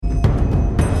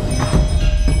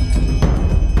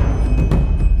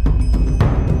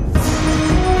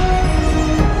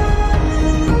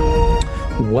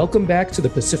Welcome back to the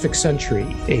Pacific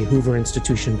Century, a Hoover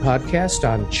Institution podcast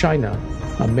on China,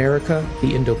 America,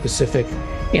 the Indo-Pacific,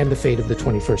 and the fate of the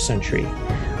 21st century.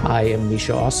 I am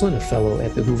Misha, a fellow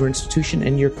at the Hoover Institution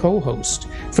and your co-host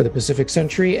for the Pacific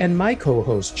Century, and my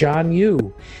co-host, John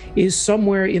Yu, is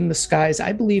somewhere in the skies,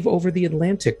 I believe, over the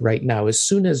Atlantic right now. As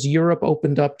soon as Europe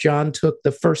opened up, John took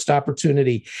the first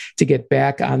opportunity to get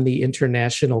back on the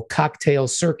international cocktail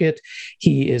circuit.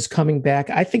 He is coming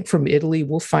back, I think, from Italy.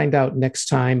 We'll find out next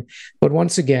time. But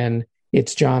once again,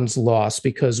 it's John's loss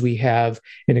because we have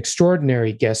an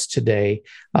extraordinary guest today.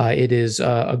 It is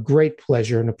a great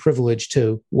pleasure and a privilege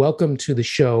to welcome to the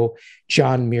show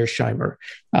John Mearsheimer.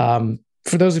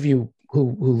 For those of you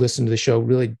who listen to the show,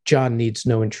 really, John needs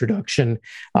no introduction,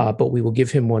 but we will give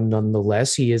him one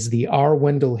nonetheless. He is the R.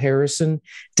 Wendell Harrison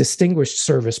Distinguished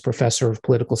Service Professor of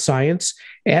Political Science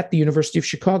at the University of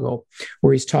Chicago,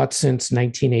 where he's taught since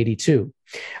 1982.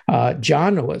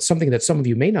 John, something that some of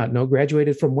you may not know,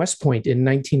 graduated from West Point in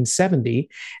 1970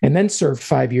 and then served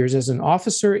 5 years as an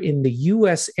officer in the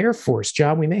U.S. Air Force.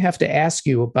 John, we may have to ask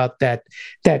you about that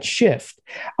shift.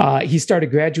 He started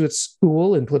graduate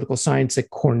school in political science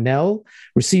at Cornell,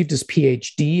 received his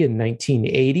PhD in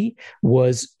 1980,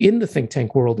 was in the think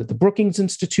tank world at the Brookings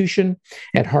Institution,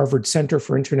 at Harvard Center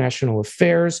for International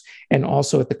Affairs, and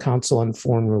also at the Council on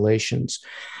Foreign Relations.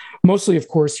 Mostly, of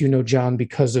course, you know John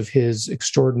because of his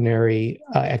extraordinary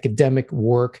academic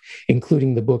work,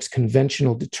 including the books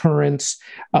Conventional Deterrence,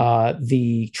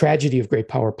 The Tragedy of Great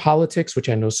Power Politics, which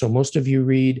I know so most of you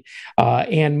read,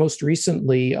 and most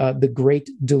recently, The Great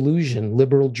Delusion,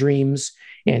 Liberal Dreams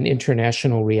and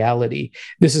International Reality.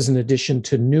 This is in addition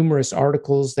to numerous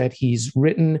articles that he's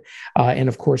written, and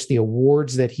of course, the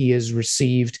awards that he has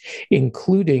received,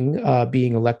 including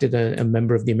being elected a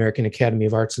member of the American Academy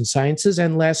of Arts and Sciences,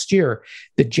 and last year,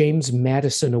 the James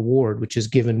Madison Award, which is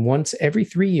given once every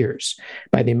 3 years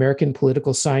by the American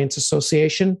Political Science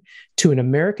Association to an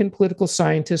American political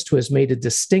scientist who has made a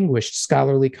distinguished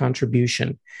scholarly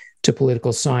contribution to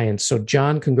political science. So,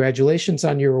 John, congratulations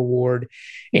on your award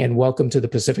and welcome to the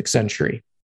Pacific Century.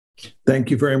 Thank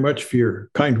you very much for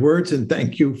your kind words, and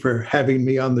thank you for having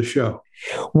me on the show.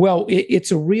 Well,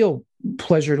 it's a real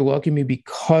pleasure to welcome you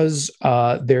because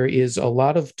there is a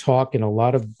lot of talk and a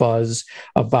lot of buzz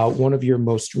about one of your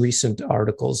most recent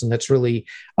articles, and that's really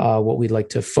what we'd like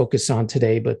to focus on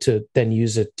today, but to then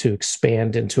use it to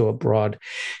expand into a broad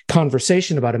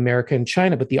conversation about America and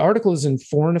China. But the article is in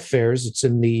Foreign Affairs. It's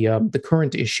in the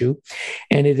current issue,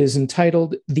 and it is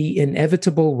entitled "The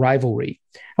Inevitable Rivalry: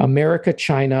 America,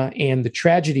 China, and the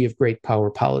Tragedy of Great Power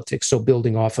Politics." So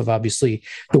building off of, obviously,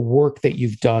 the work that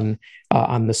you've done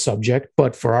on the subject.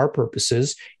 But for our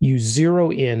purposes, you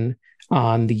zero in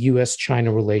on the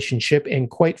U.S.-China relationship and,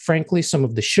 quite frankly, some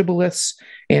of the shibboleths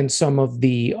and some of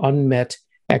the unmet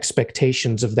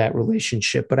expectations of that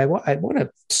relationship. But I want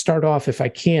to start off, if I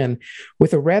can,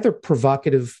 with a rather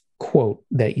provocative quote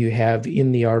that you have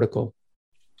in the article,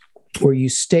 where you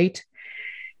state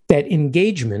that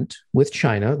engagement with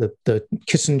China, the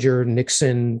Kissinger,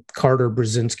 Nixon, Carter,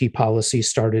 Brzezinski policy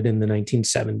started in the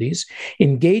 1970s,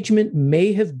 engagement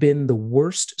may have been the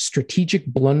worst strategic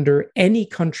blunder any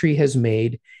country has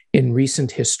made in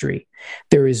recent history.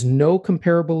 There is no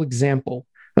comparable example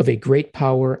of a great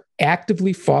power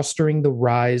actively fostering the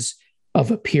rise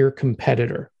of a peer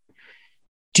competitor.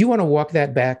 Do you want to walk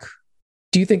that back?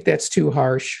 Do you think that's too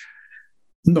harsh?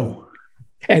 No.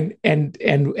 And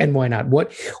why not? Why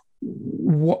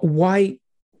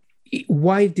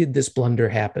did this blunder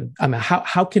happen? I mean,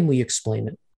 how can we explain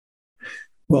it?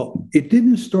 Well, it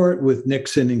didn't start with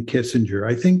Nixon and Kissinger.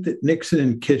 I think that Nixon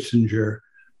and Kissinger,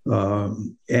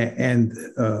 and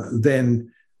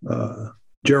then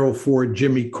Gerald Ford,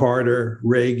 Jimmy Carter,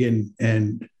 Reagan,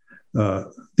 and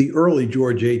the early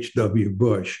George H.W.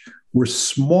 Bush were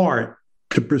smart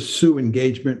to pursue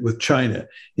engagement with China.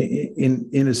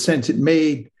 In a sense, it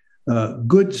made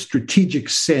good strategic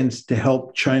sense to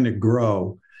help China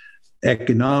grow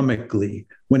economically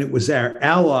when it was our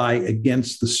ally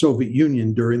against the Soviet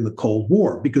Union during the Cold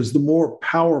War, because the more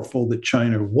powerful that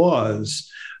China was,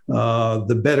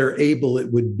 the better able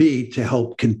it would be to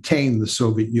help contain the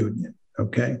Soviet Union,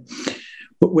 okay?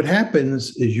 But what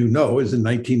happens, as you know, is in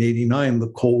 1989, the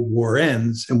Cold War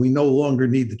ends, and we no longer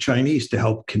need the Chinese to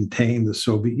help contain the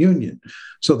Soviet Union.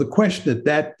 So the question at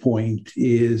that point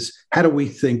is, how do we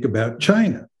think about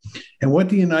China? And what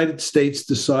the United States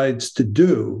decides to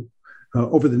do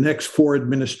over the next four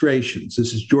administrations,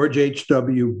 this is George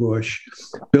H.W. Bush,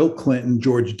 Bill Clinton,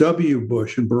 George W.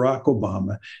 Bush, and Barack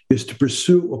Obama, is to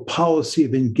pursue a policy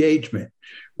of engagement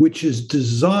which is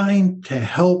designed to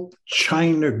help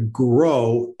China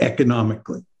grow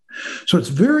economically. So it's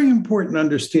very important to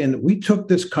understand that we took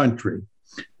this country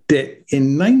that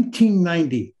in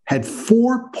 1990 had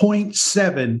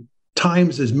 4.7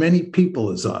 times as many people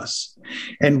as us,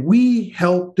 and we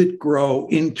helped it grow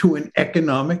into an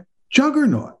economic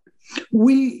juggernaut.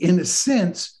 We, in a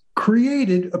sense,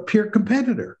 created a peer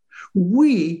competitor.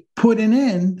 We put an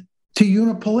end to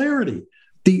unipolarity,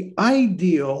 the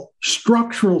ideal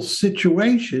structural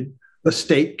situation a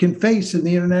state can face in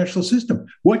the international system.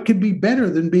 What could be better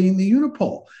than being the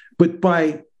unipole? But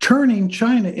by turning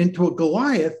China into a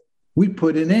Goliath, we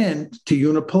put an end to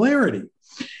unipolarity.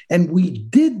 And we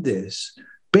did this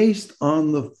based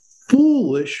on the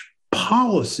foolish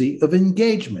policy of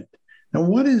engagement. Now,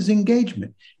 what is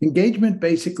engagement? Engagement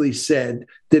basically said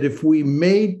that if we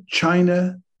made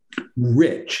China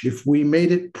rich, if we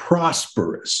made it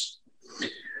prosperous,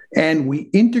 and we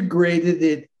integrated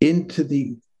it into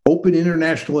the open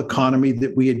international economy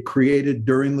that we had created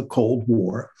during the Cold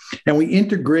War, and we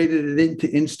integrated it into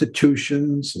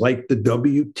institutions like the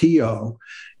WTO,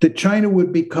 that China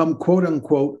would become, quote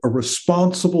unquote, a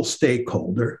responsible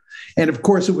stakeholder. And of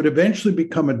course, it would eventually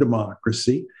become a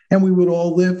democracy, and we would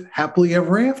all live happily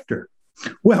ever after.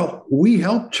 Well, we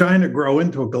helped China grow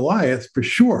into a Goliath for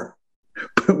sure,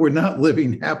 but we're not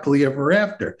living happily ever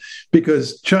after,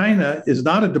 because China is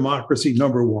not a democracy,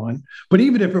 number one. But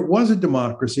even if it was a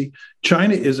democracy,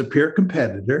 China is a peer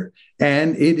competitor,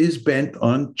 and it is bent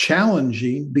on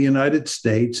challenging the United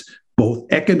States both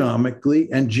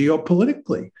economically and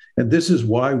geopolitically. And this is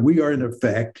why we are, in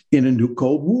effect, in a new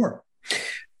Cold War.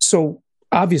 So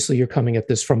obviously you're coming at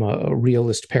this from a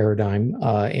realist paradigm,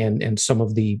 and some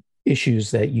of the issues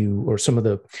that you, or some of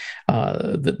the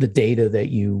data that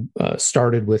you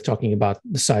started with, talking about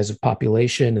the size of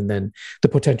population and then the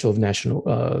potential of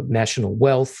national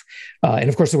wealth. And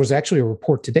of course, there was actually a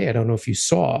report today, I don't know if you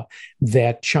saw,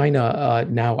 that China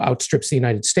now outstrips the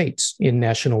United States in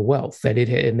national wealth, that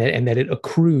it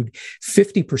accrued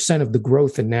 50% of the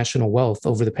growth in national wealth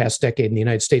over the past decade, and the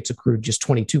United States accrued just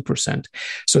 22%.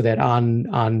 So that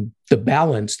on the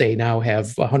balance, they now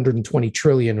have 120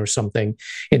 trillion or something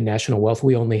in national wealth.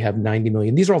 We only have 90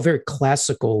 million. These are all very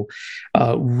classical,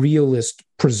 realist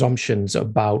presumptions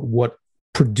about what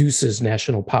produces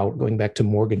national power, going back to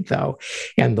Morgenthau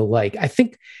and the like. I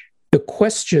think the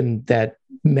question that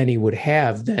many would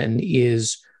have then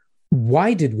is,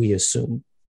 why did we assume,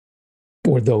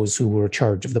 or those who were in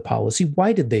charge of the policy,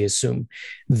 why did they assume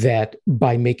that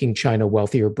by making China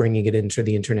wealthy or bringing it into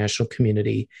the international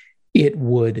community, it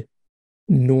would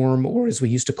norm, or as we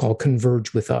used to call,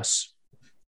 converge with us?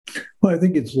 Well, I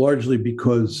think it's largely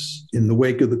because in the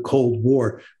wake of the Cold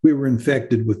War, we were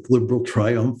infected with liberal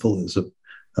triumphalism.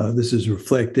 This is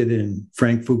reflected in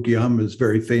Frank Fukuyama's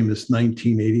very famous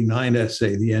 1989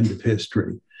 essay, The End of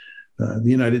History. The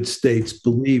United States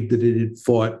believed that it had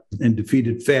fought and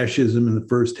defeated fascism in the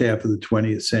first half of the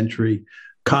 20th century,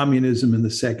 communism in the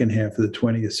second half of the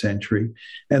 20th century,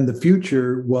 and the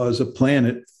future was a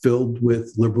planet filled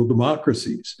with liberal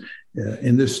democracies.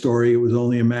 In this story, it was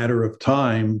only a matter of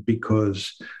time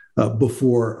because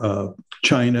before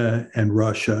China and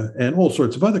Russia and all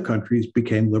sorts of other countries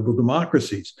became liberal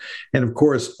democracies. And of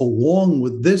course, along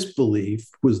with this belief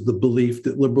was the belief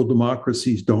that liberal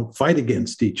democracies don't fight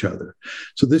against each other.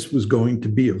 So this was going to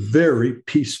be a very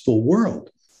peaceful world.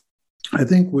 I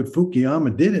think what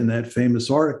Fukuyama did in that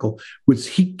famous article was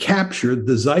he captured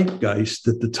the zeitgeist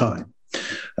at the time.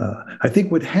 I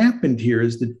think what happened here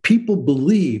is that people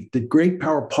believed that great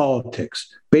power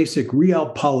politics, basic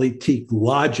realpolitik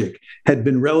logic, had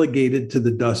been relegated to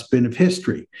the dustbin of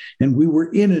history. And we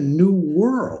were in a new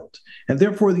world. And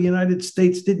therefore, the United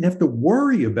States didn't have to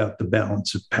worry about the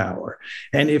balance of power.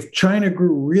 And if China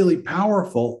grew really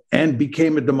powerful and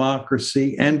became a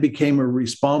democracy and became a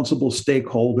responsible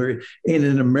stakeholder in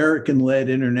an American-led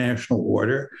international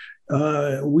order,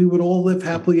 we would all live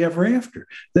happily ever after.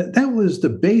 That was the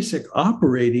basic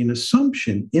operating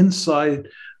assumption inside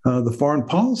the foreign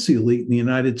policy elite in the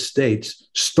United States,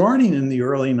 starting in the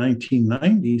early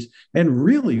 1990s and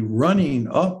really running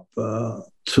up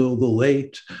till the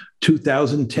late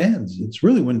 2010s. It's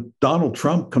really when Donald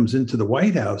Trump comes into the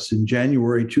White House in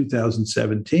January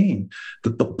 2017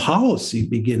 that the policy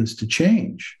begins to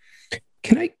change.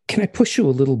 Can I push you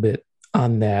a little bit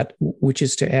on that, which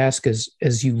is to ask,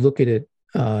 as you look at it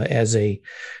as a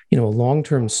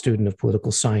long-term student of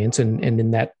political science and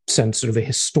in that sense sort of a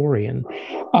historian,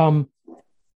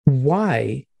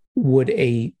 why would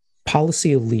a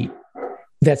policy elite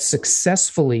that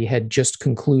successfully had just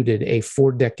concluded a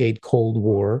 4-decade Cold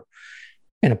War,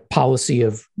 and a policy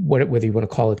of whether you want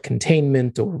to call it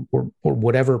containment or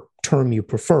whatever term you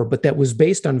prefer, but that was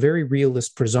based on very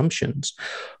realist presumptions.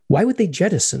 Why would they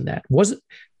jettison that?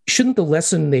 Shouldn't the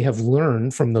lesson they have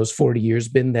learned from those 40 years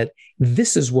been that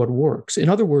this is what works? In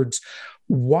other words,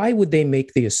 why would they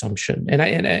make the assumption? And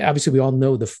obviously we all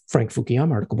know the Frank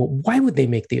Fukuyama article, but why would they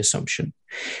make the assumption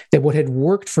that what had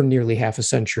worked for nearly half a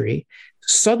century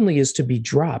suddenly is to be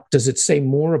dropped? Does it say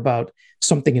more about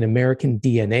something in American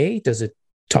DNA? Does it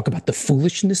talk about the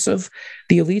foolishness of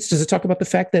the elites? Does it talk about the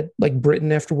fact that, like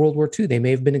Britain after World War II, they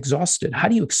may have been exhausted? How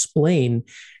do you explain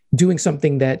doing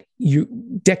something that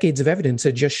decades of evidence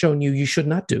had just shown you should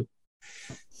not do?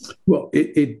 Well,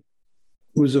 it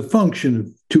was a function of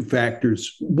two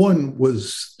factors. One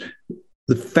was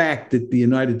the fact that the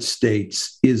United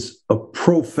States is a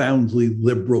profoundly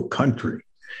liberal country.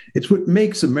 It's what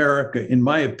makes America, in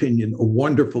my opinion, a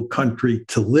wonderful country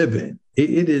to live in.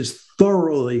 It is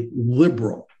thoroughly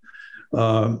liberal.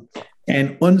 And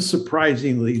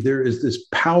unsurprisingly, there is this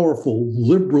powerful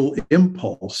liberal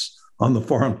impulse on the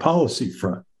foreign policy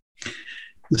front.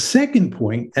 The second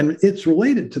point, and it's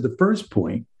related to the first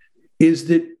point, is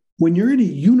that when you're in a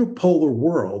unipolar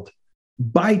world,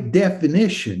 by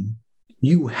definition,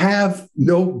 you have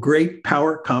no great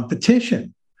power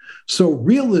competition. So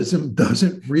realism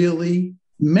doesn't really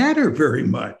matter very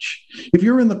much. If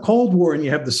you're in the Cold War and you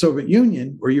have the Soviet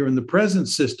Union, or you're in the present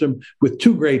system with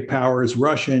two great powers,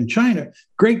 Russia and China,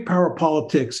 great power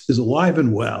politics is alive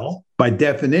and well by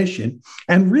definition,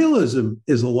 and realism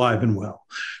is alive and well.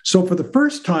 So for the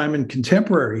first time in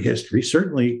contemporary history,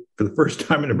 certainly for the first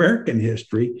time in American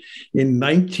history, in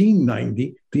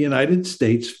 1990, the United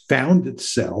States found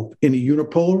itself in a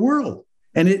unipolar world,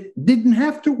 and it didn't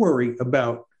have to worry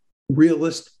about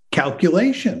realist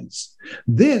calculations.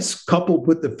 This, coupled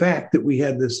with the fact that we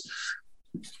had this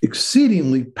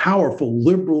exceedingly powerful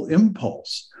liberal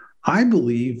impulse, I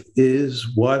believe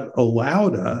is what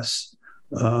allowed us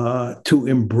to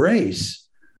embrace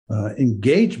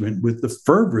engagement with the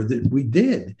fervor that we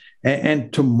did,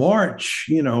 and to march,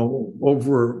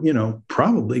 over,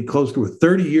 probably close to a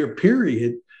 30-year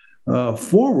period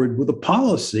forward with a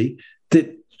policy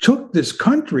that took this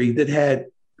country that had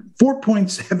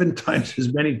 4.7 times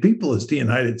as many people as the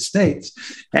United States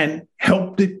and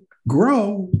helped it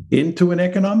grow into an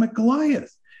economic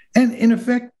Goliath and, in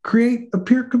effect, create a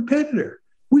peer competitor.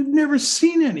 We've never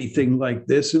seen anything like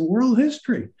this in world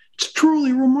history. It's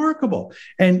truly remarkable.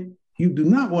 And you do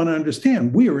not want to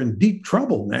understand, we are in deep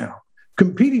trouble now.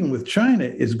 Competing with China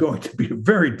is going to be a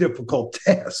very difficult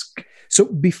task. So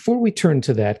before we turn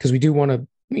to that, because we do want to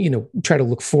try to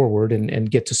look forward and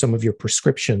get to some of your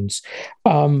prescriptions.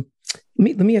 Let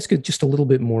me ask you just a little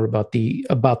bit more about the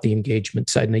engagement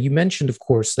side. Now, you mentioned, of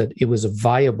course, that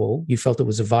you felt it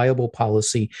was a viable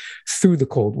policy through the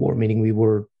Cold War, meaning we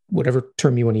were, whatever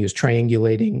term you want to use,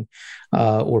 triangulating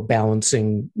or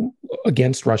balancing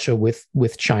against Russia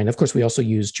with China. Of course, we also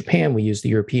used Japan. We used the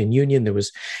European Union. There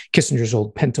was Kissinger's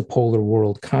old pentapolar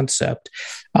world concept.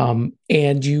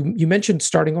 And you mentioned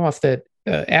starting off that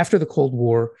after the Cold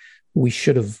War, we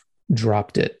should have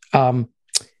dropped it.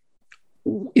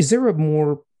 Is there a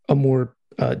more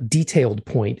detailed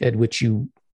point at which you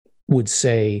would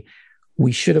say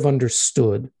we should have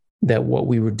understood that what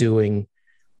we were doing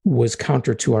was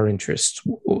counter to our interests?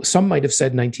 Some might have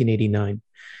said 1989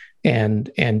 and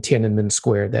Tiananmen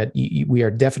Square, that we are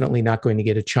definitely not going to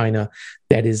get a China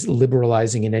that is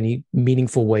liberalizing in any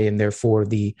meaningful way, and therefore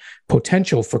the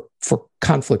potential for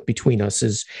conflict between us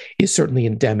is certainly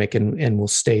endemic and will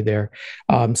stay there.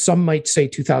 Some might say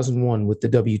 2001 with the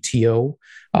WTO,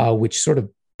 which sort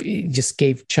of just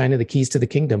gave China the keys to the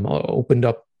kingdom, opened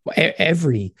up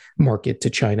every market to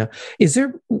China. Is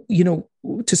there,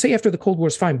 to say after the Cold War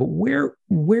is fine, but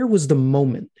where was the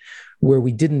moment where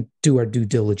we didn't do our due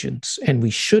diligence and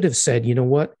we should have said, you know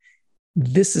what,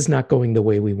 this is not going the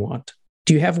way we want?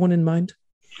 Do you have one in mind?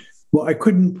 Well, I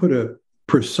couldn't put a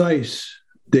precise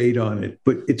date on it,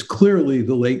 but it's clearly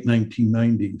the late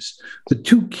 1990s. The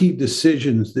two key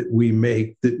decisions that we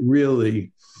make that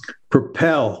really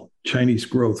propel Chinese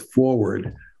growth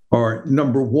forward are,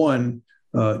 number one,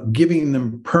 giving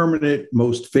them permanent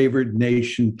most favored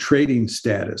nation trading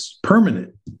status,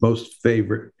 permanent most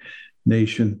favored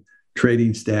nation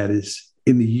trading status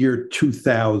in the year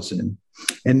 2000.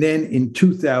 And then in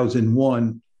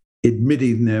 2001,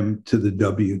 admitting them to the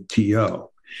WTO.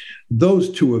 Those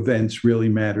two events really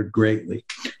mattered greatly.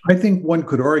 I think one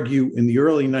could argue in the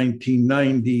early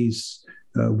 1990s,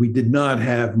 we did not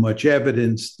have much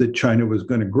evidence that China was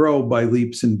going to grow by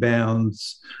leaps and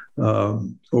bounds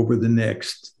over the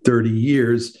next 30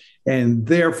 years. And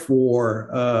therefore,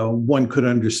 one could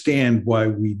understand why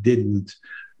we didn't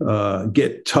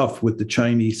get tough with the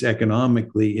Chinese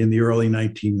economically in the early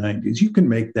 1990s. You can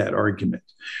make that argument.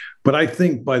 But I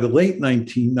think by the late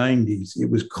 1990s, it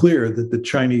was clear that the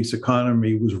Chinese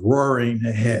economy was roaring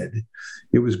ahead.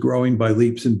 It was growing by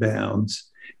leaps and bounds.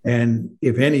 And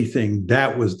if anything,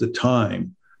 that was the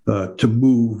time to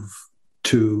move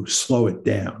to slow it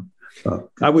down.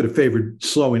 I would have favored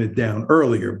slowing it down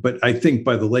earlier, but I think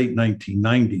by the late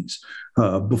 1990s,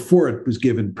 before it was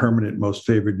given permanent most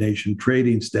favored nation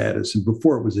trading status and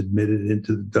before it was admitted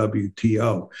into the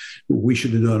WTO, we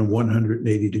should have done a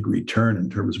 180-degree turn in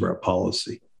terms of our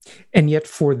policy. And yet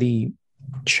for the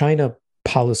China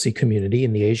policy community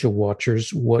and the Asia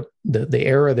watchers, what the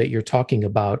era that you're talking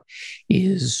about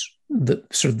is the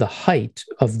sort of the height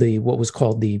of the what was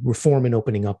called the reform and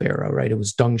opening up era, right? It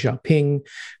was Deng Xiaoping,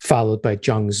 followed by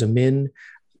Jiang Zemin.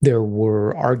 There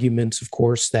were arguments, of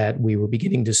course, that we were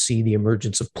beginning to see the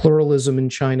emergence of pluralism in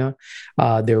China.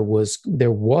 There was,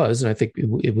 and I think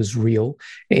it was real,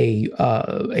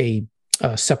 a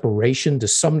separation to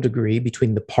some degree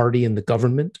between the party and the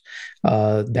government.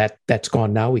 That's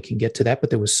gone now. We can get to that, but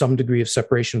there was some degree of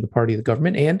separation of the party and the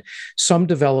government, and some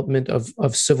development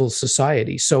of civil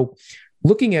society. So,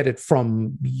 looking at it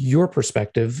from your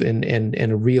perspective and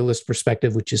a realist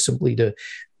perspective, which is simply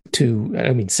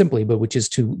which is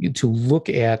to look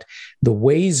at the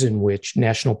ways in which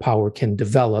national power can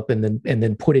develop and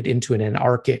then put it into an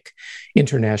anarchic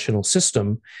international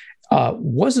system,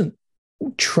 wasn't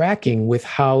tracking with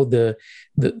how the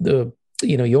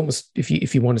you almost,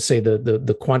 if you want to say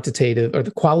the quantitative or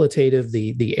the qualitative,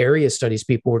 the area studies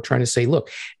people were trying to say, look,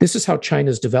 this is how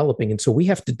China's developing, and so we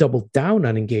have to double down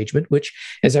on engagement, which,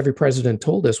 as every president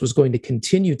told us, was going to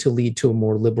continue to lead to a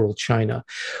more liberal China.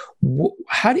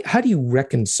 How do you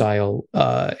reconcile,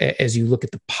 as you look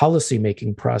at the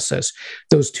policymaking process,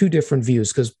 those two different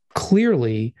views? Because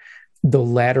clearly the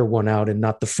latter won out and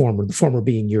not the former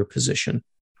being your position.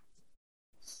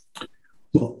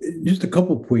 Well, just a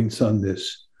couple points on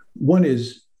this. One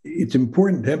is it's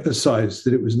important to emphasize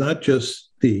that it was not just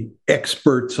the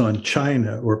experts on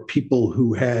China or people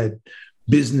who had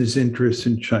business interests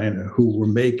in China who were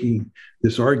making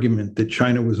this argument that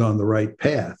China was on the right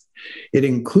path. It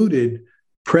included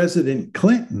President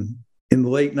Clinton in the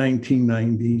late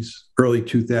 1990s, early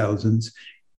 2000s,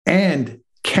 and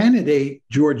candidate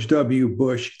George W.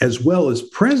 Bush, as well as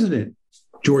President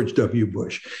George W.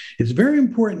 Bush. It's very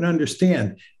important to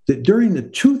understand that during the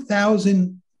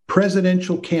 2000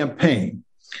 presidential campaign,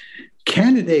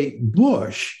 candidate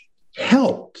Bush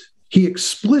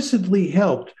explicitly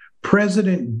helped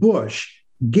President Clinton,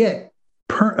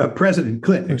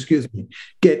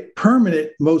 get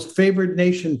permanent most favored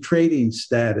nation trading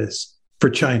status for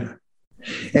China.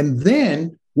 And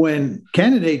then when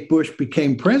candidate Bush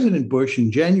became President Bush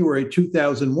in January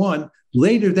 2001,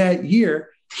 later that year,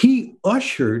 he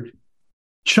ushered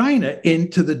China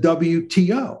into the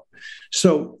WTO.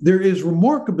 So there is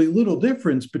remarkably little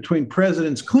difference between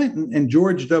Presidents Clinton and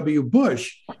George W.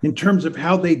 Bush in terms of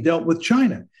how they dealt with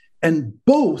China. And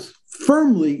both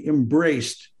firmly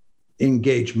embraced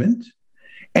engagement.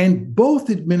 And both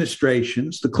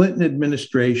administrations, the Clinton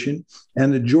administration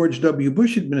and the George W.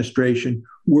 Bush administration,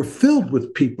 were filled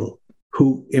with people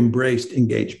who embraced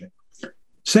engagement.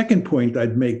 Second point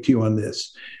I'd make to you on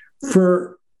this,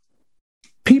 for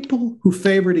people who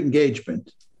favored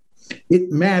engagement,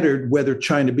 it mattered whether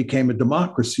China became a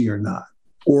democracy or not,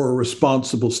 or a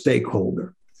responsible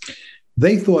stakeholder.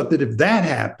 They thought that if that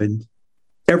happened,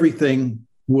 everything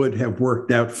would have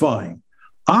worked out fine.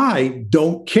 I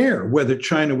don't care whether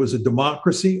China was a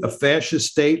democracy, a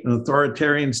fascist state, an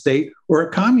authoritarian state, or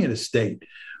a communist state.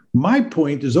 My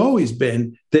point has always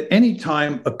been that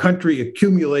anytime a country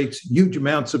accumulates huge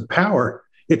amounts of power,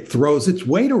 it throws its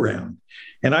weight around.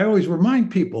 And I always remind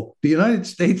people, the United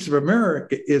States of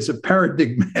America is a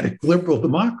paradigmatic liberal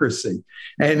democracy,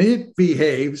 and it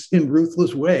behaves in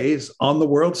ruthless ways on the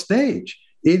world stage.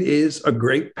 It is a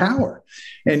great power.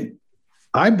 And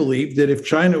I believe that if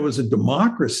China was a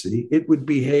democracy, it would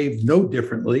behave no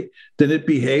differently than it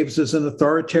behaves as an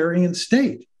authoritarian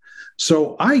state.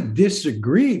 So I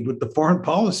disagreed with the foreign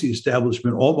policy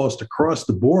establishment almost across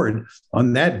the board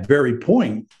on that very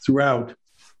point throughout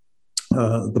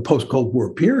the post-Cold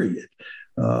War period.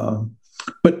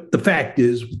 But the fact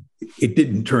is, it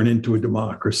didn't turn into a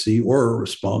democracy or a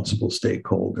responsible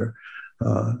stakeholder.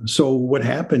 So what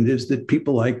happened is that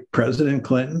people like President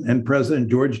Clinton and President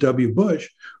George W. Bush,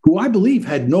 who I believe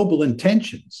had noble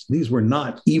intentions, these were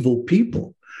not evil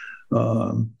people.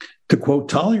 To quote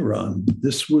Talleyrand,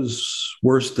 this was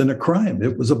worse than a crime.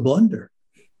 It was a blunder.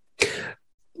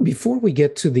 before we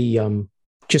get to the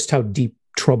just how deep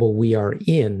trouble we are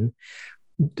in,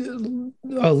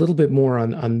 a little bit more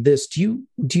on this. Do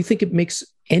you think it makes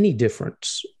any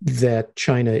difference that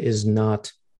China is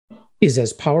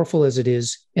as powerful as it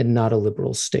is and not a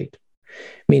liberal state?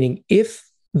 Meaning, if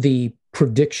the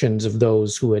predictions of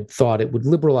those who had thought it would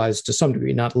liberalize to some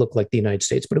degree, not look like the United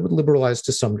States, but it would liberalize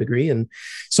to some degree, and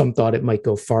some thought it might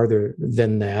go farther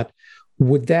than that,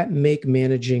 would that make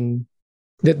managing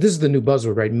that this is the new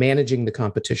buzzword, right? Managing the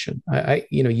competition.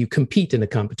 You compete in a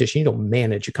competition. You don't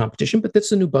manage a competition, but that's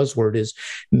the new buzzword is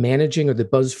managing, or the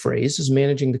buzz phrase is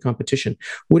managing the competition.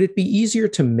 Would it be easier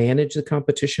to manage the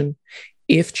competition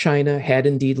if China had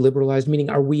indeed liberalized? Meaning,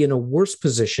 are we in a worse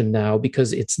position now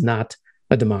because it's not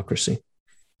a democracy?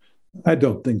 I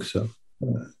don't think so.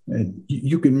 And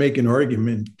you can make an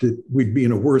argument that we'd be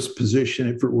in a worse position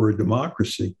if it were a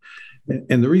democracy.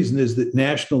 And the reason is that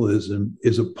nationalism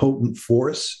is a potent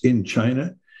force in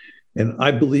China. And I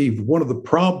believe one of the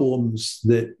problems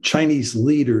that Chinese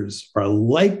leaders are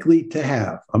likely to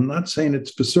have, I'm not saying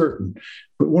it's for certain,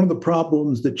 but one of the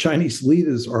problems that Chinese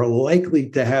leaders are likely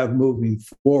to have moving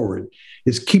forward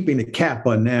is keeping a cap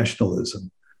on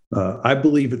nationalism. I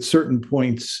believe at certain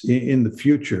points in the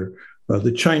future,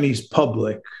 the Chinese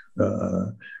public,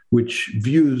 which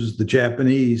views the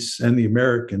Japanese and the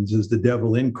Americans as the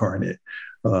devil incarnate,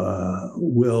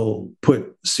 will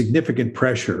put significant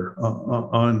pressure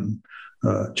on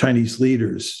Chinese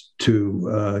leaders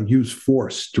to use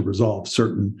force to resolve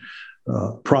certain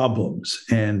problems.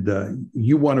 And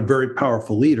you want a very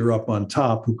powerful leader up on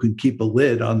top who can keep a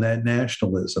lid on that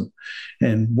nationalism.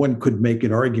 And one could make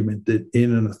an argument that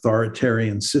in an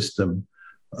authoritarian system,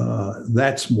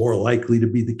 that's more likely to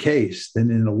be the case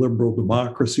than in a liberal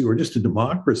democracy or just a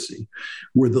democracy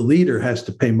where the leader has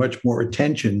to pay much more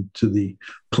attention to the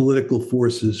political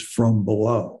forces from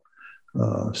below.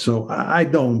 So I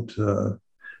don't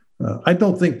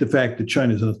think the fact that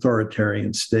China is an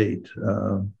authoritarian state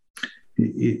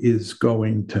is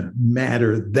going to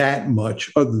matter that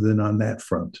much other than on that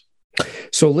front.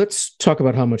 So let's talk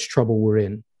about how much trouble we're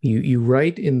in. You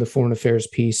write in the Foreign Affairs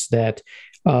piece that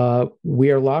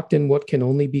we are locked in what can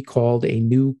only be called a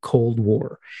new Cold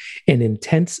War, an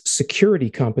intense security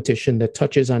competition that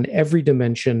touches on every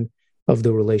dimension of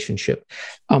the relationship.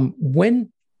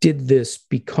 When did this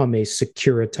become a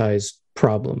securitized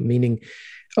problem? Meaning,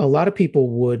 a lot of people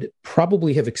would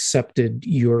probably have accepted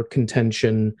your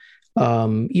contention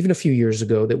even a few years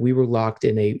ago that we were locked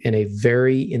in a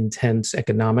very intense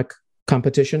economic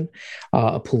competition,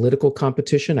 a political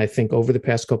competition. I think over the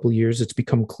past couple of years, it's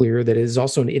become clear that it is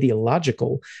also an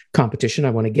ideological competition. I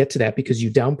want to get to that because you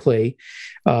downplay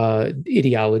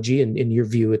ideology, and in your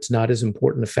view, it's not as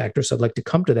important a factor. So I'd like to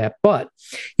come to that. But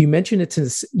you mentioned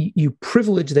you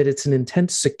privilege that it's an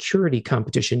intense security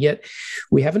competition, yet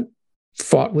we haven't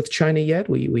fought with China yet.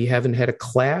 We haven't had a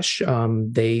clash.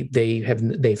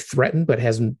 They've threatened, but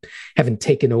haven't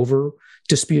taken over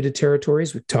disputed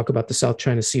territories. We talk about the South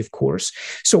China Sea, of course.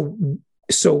 So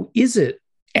is it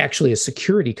actually a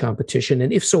security competition?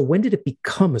 And if so, when did it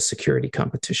become a security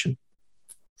competition?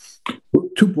 Well,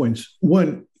 2 points.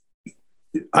 One,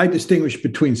 I distinguish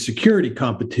between security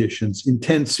competitions,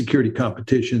 intense security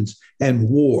competitions, and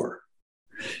war.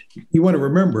 You want to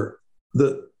remember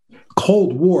the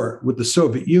Cold War with the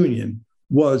Soviet Union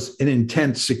was an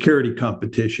intense security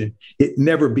competition. It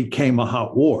never became a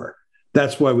hot war.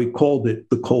 That's why we called it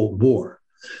the Cold War.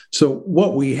 So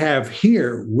what we have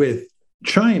here with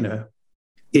China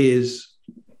is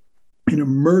an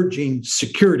emerging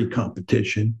security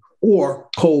competition or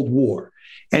Cold War.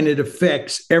 And it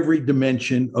affects every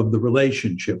dimension of the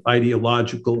relationship,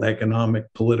 ideological,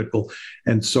 economic, political,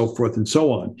 and so forth and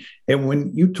so on. And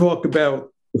when you talk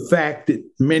about the fact that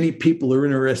many people are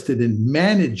interested in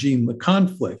managing the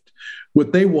conflict,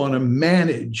 what they want to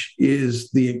manage is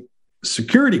the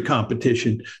security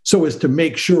competition so as to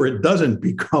make sure it doesn't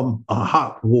become a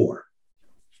hot war.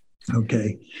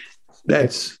 Okay,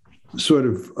 that's sort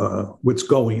of what's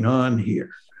going on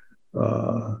here.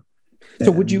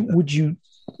 So would you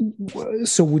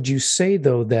say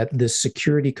though that the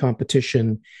security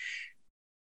competition,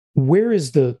 where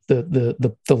is the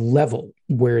level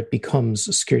where it becomes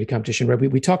a security competition? Right,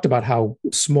 we talked about how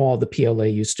small the PLA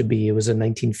used to be. It was a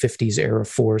 1950s era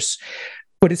force,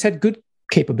 but it's had good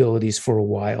capabilities for a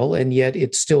while, and yet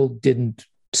it still didn't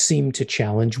seem to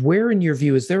challenge. Where, in your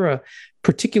view, is there a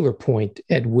particular point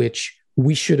at which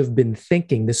we should have been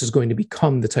thinking this is going to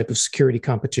become the type of security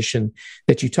competition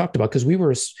that you talked about? Because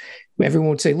everyone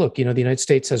would say, look, the United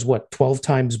States has 12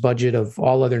 times budget of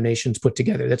all other nations put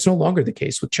together. That's no longer the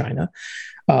case with China.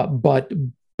 But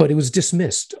but it was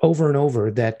dismissed over and over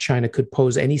that China could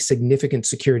pose any significant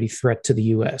security threat to the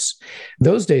U.S.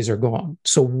 Those days are gone.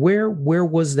 So where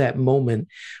was that moment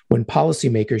when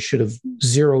policymakers should have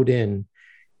zeroed in,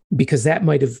 because that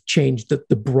might have changed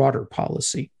the broader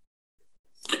policy?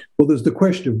 Well, there's the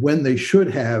question of when they should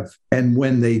have and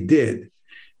when they did.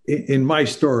 In my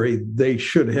story, they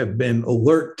should have been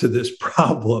alert to this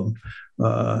problem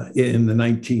in the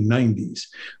 1990s.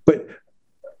 But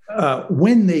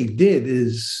when they did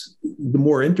is the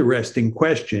more interesting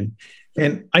question.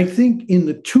 And I think in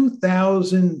the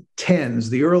 2010s,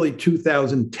 the early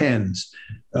 2010s,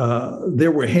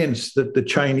 there were hints that the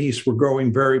Chinese were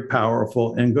growing very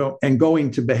powerful and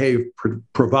going to behave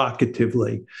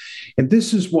provocatively. And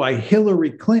this is why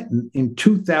Hillary Clinton in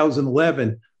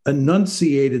 2011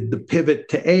 enunciated the pivot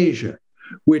to Asia,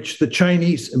 which the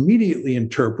Chinese immediately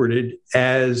interpreted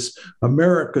as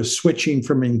America switching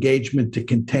from engagement to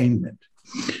containment.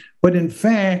 But in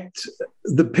fact,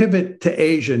 the pivot to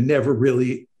Asia never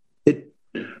really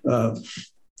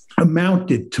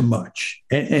amounted to much.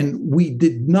 And we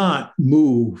did not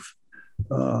move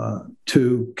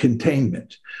to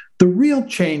containment. The real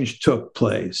change took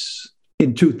place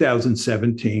in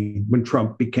 2017 when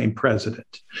Trump became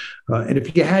president. And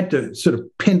if you had to sort of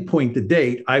pinpoint the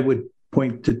date, I would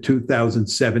point to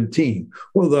 2017,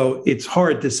 although it's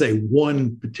hard to say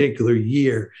one particular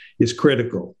year is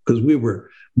critical because we were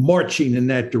marching in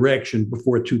that direction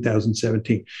before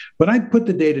 2017. But I'd put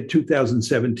the date at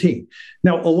 2017.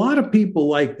 Now, a lot of people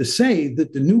like to say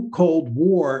that the new Cold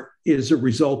War is a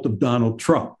result of Donald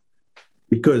Trump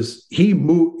because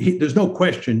there's no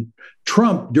question,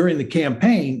 Trump during the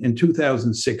campaign in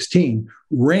 2016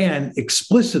 ran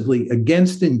explicitly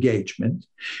against engagement.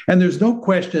 And there's no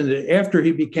question that after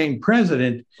he became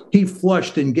president, he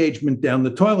flushed engagement down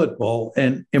the toilet bowl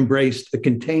and embraced a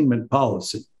containment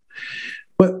policy.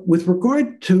 But with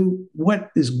regard to what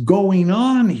is going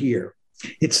on here,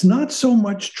 it's not so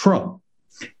much Trump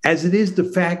as it is the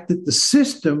fact that the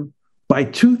system by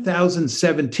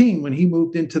 2017, when he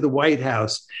moved into the White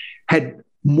House, had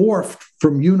morphed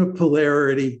from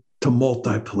unipolarity to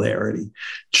multipolarity.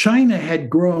 China had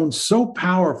grown so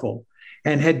powerful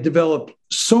and had developed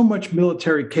so much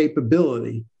military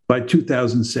capability by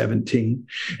 2017.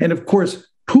 And of course,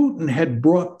 Putin had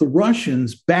brought the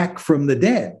Russians back from the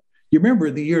dead. You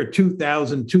remember the year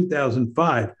 2000,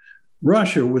 2005,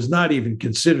 Russia was not even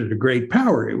considered a great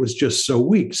power. It was just so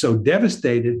weak, so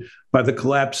devastated by the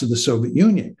collapse of the Soviet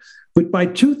Union. But by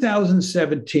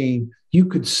 2017, you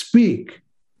could speak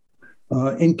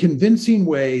in convincing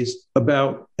ways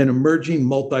about an emerging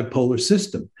multipolar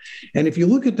system. And if you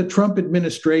look at the Trump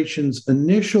administration's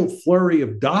initial flurry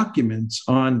of documents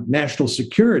on national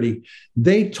security,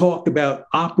 they talk about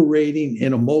operating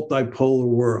in a multipolar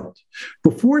world.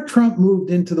 Before Trump moved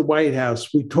into the White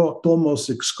House, we talked almost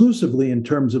exclusively in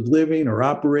terms of living or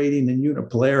operating in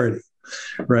unipolarity,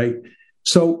 right?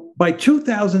 So by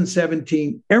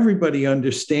 2017, everybody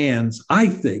understands, I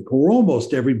think, or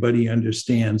almost everybody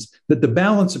understands, that the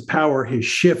balance of power has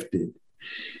shifted.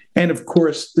 And of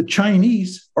course, the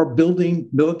Chinese are building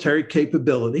military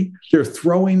capability. They're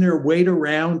throwing their weight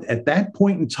around at that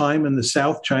point in time in the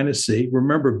South China Sea.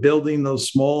 Remember building those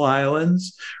small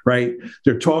islands, right?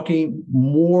 They're talking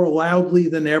more loudly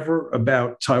than ever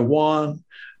about Taiwan,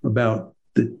 about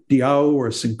the Diao or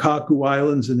Senkaku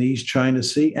Islands in the East China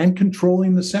Sea, and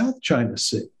controlling the South China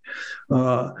Sea.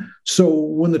 So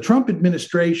when the Trump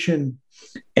administration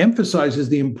emphasizes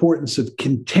the importance of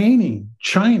containing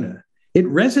China, it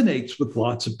resonates with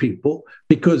lots of people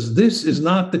because this is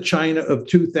not the China of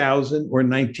 2000 or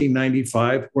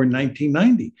 1995 or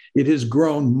 1990. It has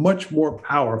grown much more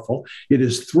powerful. It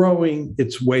is throwing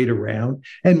its weight around.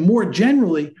 And more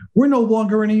generally, we're no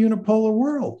longer in a unipolar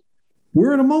world.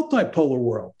 We're in a multipolar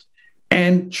world.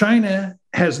 And China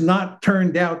has not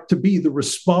turned out to be the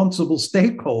responsible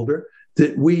stakeholder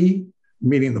that we,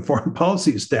 meaning the foreign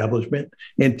policy establishment,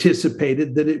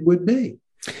 anticipated that it would be.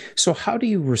 So how do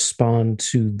you respond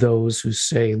to those who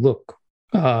say, look,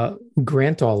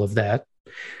 grant all of that,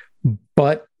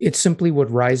 but it's simply what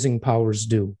rising powers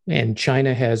do. And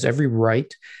China has every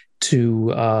right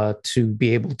to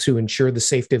be able to ensure the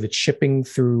safety of its shipping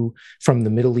from the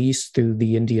Middle East through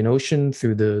the Indian Ocean,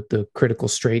 through the critical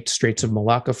straits of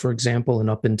Malacca, for example, and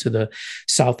up into the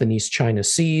South and East China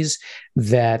Seas,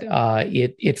 that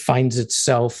it finds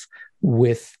itself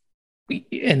with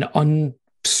an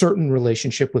uncertain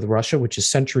relationship with Russia, which is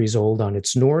centuries old on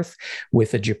its north,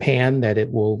 with a Japan that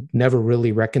it will never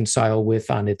really reconcile with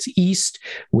on its east,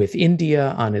 with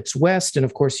India on its west, and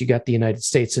of course you got the United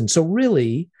States. And so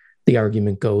really, the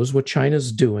argument goes, what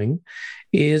China's doing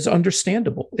is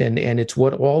understandable, and it's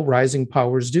what all rising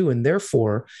powers do. And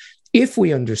therefore, if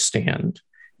we understand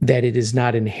that it is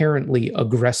not inherently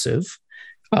aggressive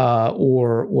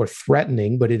or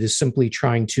threatening, but it is simply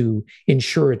trying to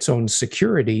ensure its own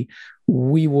security,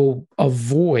 we will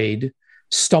avoid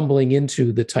stumbling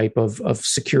into the type of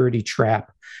security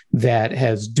trap that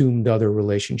has doomed other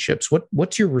relationships.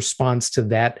 What's your response to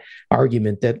that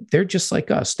argument that they're just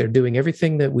like us? They're doing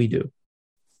everything that we do.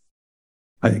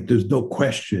 I think there's no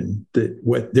question that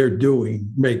what they're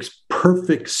doing makes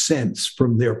perfect sense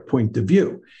from their point of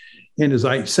view. And as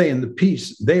I say in the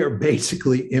piece, they are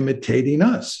basically imitating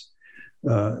us.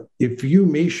 If you,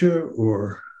 Misha,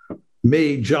 or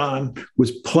me, John,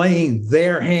 was playing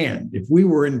their hand, if we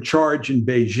were in charge in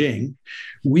Beijing,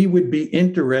 we would be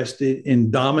interested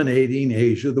in dominating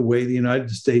Asia the way the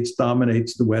United States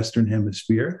dominates the Western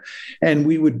Hemisphere. And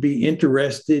we would be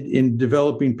interested in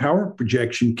developing power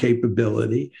projection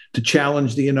capability to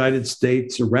challenge the United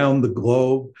States around the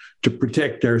globe, to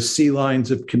protect our sea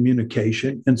lines of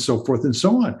communication, and so forth and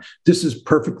so on. This is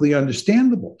perfectly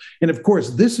understandable. And of course,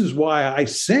 this is why I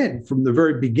said from the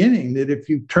very beginning that if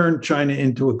you turn China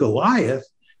into a Goliath,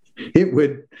 it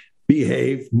would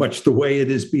behave much the way it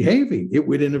is behaving. It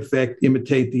would, in effect,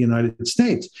 imitate the United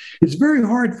States. It's very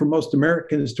hard for most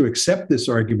Americans to accept this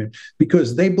argument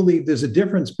because they believe there's a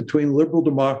difference between liberal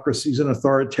democracies and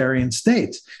authoritarian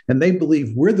states. And they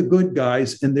believe we're the good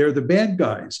guys and they're the bad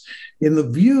guys. In the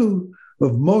view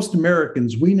of most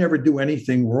Americans, we never do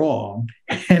anything wrong.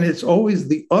 And it's always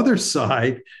the other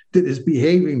side that is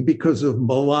behaving because of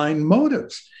malign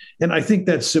motives. And I think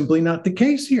that's simply not the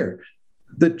case here.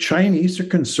 The Chinese are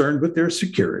concerned with their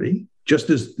security, just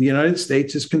as the United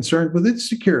States is concerned with its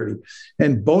security.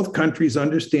 And both countries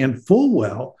understand full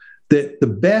well that the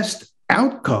best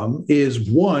outcome is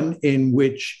one in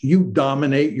which you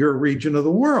dominate your region of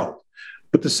the world.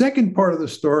 But the second part of the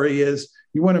story is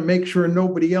you want to make sure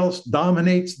nobody else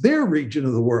dominates their region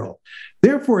of the world.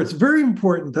 Therefore, it's very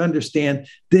important to understand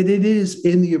that it is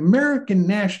in the American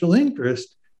national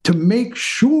interest to make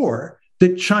sure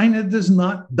that China does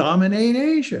not dominate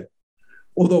Asia,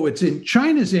 although it's in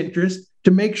China's interest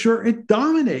to make sure it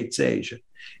dominates Asia.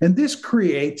 And this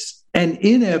creates an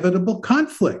inevitable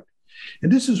conflict.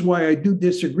 And this is why I do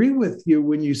disagree with you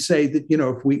when you say that,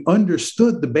 if we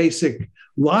understood the basic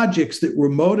logics that were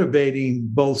motivating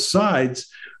both sides,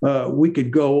 we could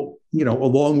go, a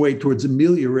long way towards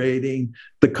ameliorating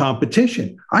the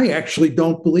competition. I actually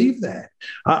don't believe that.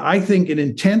 I think an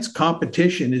intense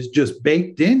competition is just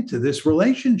baked into this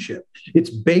relationship. It's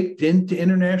baked into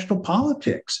international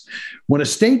politics. When a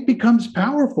state becomes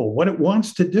powerful, what it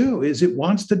wants to do is it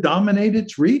wants to dominate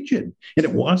its region, and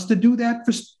it wants to do that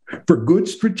for good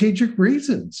strategic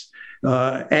reasons.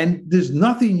 And there's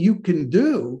nothing you can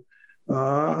do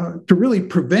to really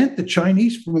prevent the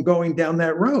Chinese from going down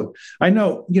that road. I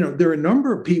know, there are a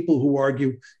number of people who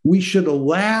argue we should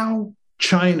allow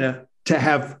China to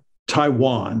have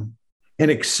Taiwan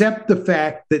and accept the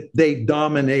fact that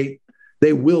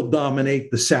they will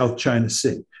dominate the South China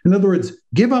Sea. In other words,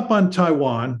 give up on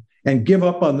Taiwan and give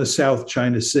up on the South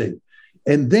China Sea.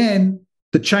 And then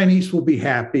the Chinese will be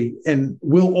happy and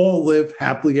we'll all live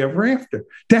happily ever after.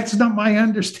 That's not my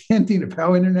understanding of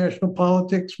how international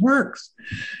politics works.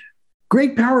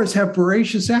 Great powers have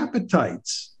voracious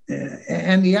appetites,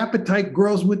 and the appetite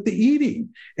grows with the eating.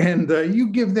 And you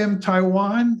give them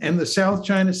Taiwan and the South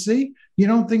China Sea, you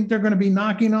don't think they're going to be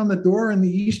knocking on the door in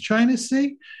the East China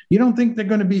Sea? You don't think they're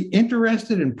going to be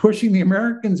interested in pushing the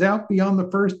Americans out beyond the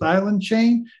first island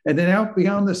chain and then out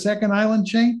beyond the second island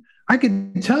chain? I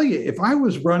can tell you, if I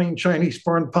was running Chinese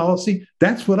foreign policy,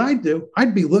 that's what I'd do.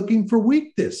 I'd be looking for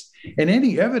weakness. And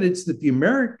any evidence that the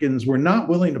Americans were not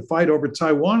willing to fight over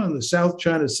Taiwan and the South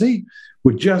China Sea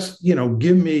would just,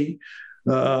 give me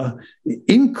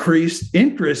increased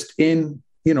interest in,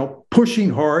 pushing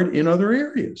hard in other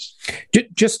areas.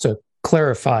 Just to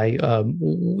clarify,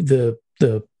 the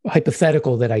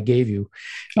hypothetical that I gave you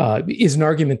is an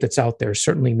argument that's out there,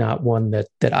 certainly not one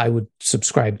that I would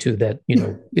subscribe to, that,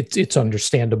 it's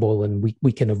understandable and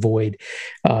we can avoid,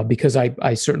 because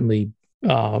I certainly,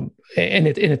 and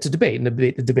it's a debate, and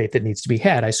the debate that needs to be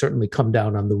had. I certainly come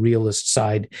down on the realist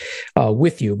side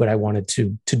with you, but I wanted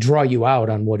to draw you out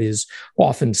on what is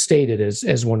often stated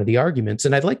as one of the arguments.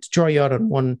 And I'd like to draw you out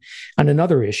on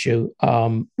another issue,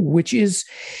 which is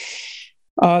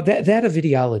that of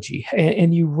ideology.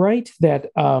 And you write that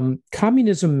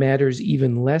communism matters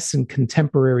even less in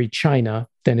contemporary China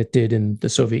than it did in the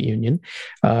Soviet Union.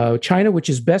 China, which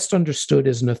is best understood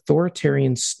as an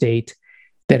authoritarian state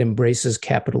that embraces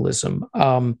capitalism.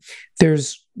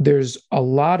 There's a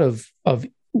lot of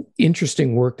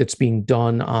interesting work that's being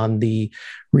done on the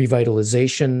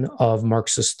revitalization of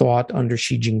Marxist thought under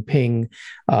Xi Jinping,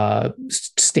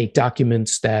 state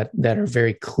documents that are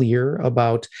very clear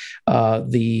about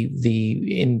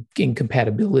the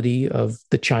incompatibility of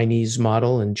the Chinese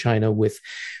model in China with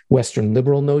Western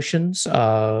liberal notions,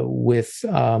 with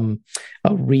a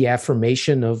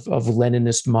reaffirmation of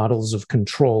Leninist models of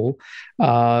control,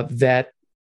 that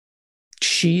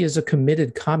Xi is a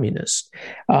committed communist.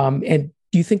 And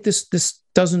do you think this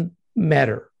doesn't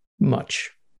matter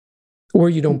much, or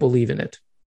you don't believe in it?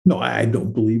 No, I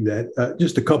don't believe that.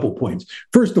 Just a couple points.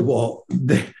 First of all,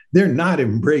 they're not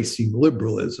embracing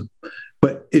liberalism.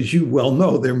 But as you well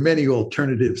know, there are many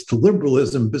alternatives to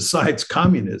liberalism besides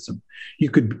communism. You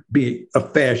could be a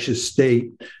fascist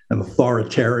state, an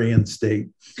authoritarian state,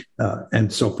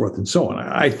 and so forth and so on.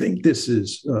 I think this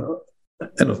is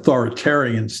an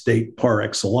authoritarian state par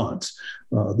excellence.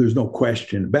 There's no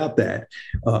question about that.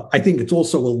 I think it's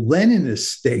also a Leninist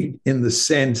state in the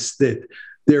sense that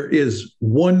there is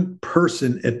one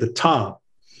person at the top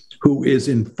who is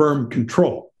in firm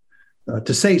control.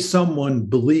 To say someone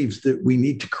believes that we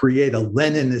need to create a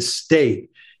Leninist state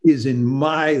is, in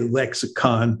my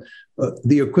lexicon,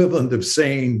 the equivalent of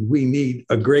saying we need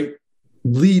a great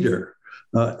leader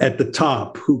at the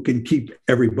top who can keep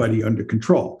everybody under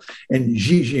control. And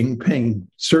Xi Jinping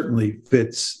certainly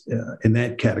fits in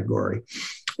that category.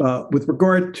 With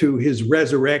regard to his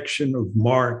resurrection of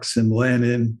Marx and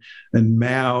Lenin and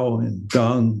Mao and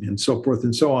Deng and so forth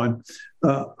and so on,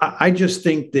 I just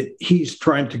think that he's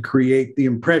trying to create the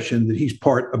impression that he's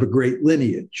part of a great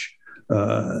lineage,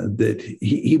 that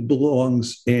he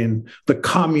belongs in the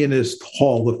Communist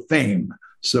Hall of Fame,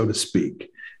 so to speak.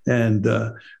 And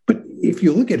but if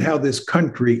you look at how this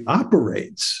country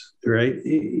operates, right,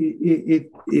 it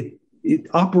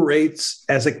operates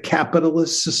as a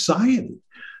capitalist society.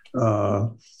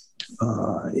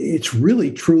 It's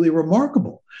really, truly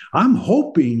remarkable. I'm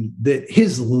hoping that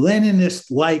his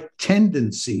Leninist-like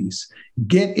tendencies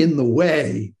get in the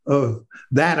way of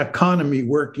that economy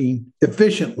working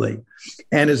efficiently.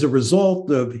 And as a result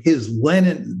of his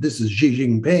this is Xi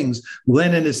Jinping's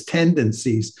Leninist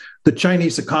tendencies, the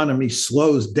Chinese economy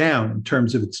slows down in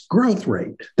terms of its growth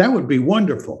rate. That would be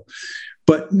wonderful.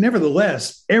 But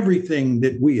nevertheless, everything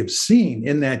that we have seen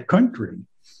in that country,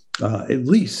 at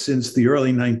least since the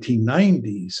early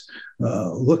 1990s,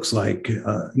 looks like,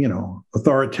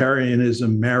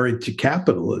 authoritarianism married to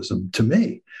capitalism to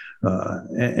me.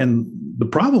 And the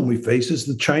problem we face is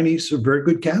the Chinese are very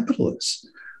good capitalists.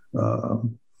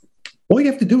 All you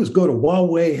have to do is go to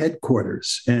Huawei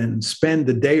headquarters and spend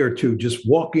a day or two just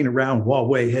walking around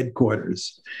Huawei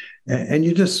headquarters. And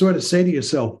you just sort of say to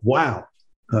yourself, wow,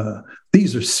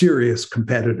 these are serious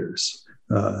competitors.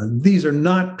 These are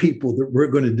not people that we're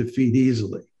going to defeat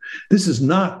easily. This is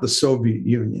not the Soviet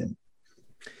Union.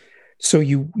 So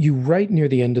you write near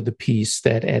the end of the piece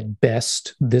that at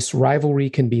best, this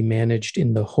rivalry can be managed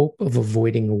in the hope of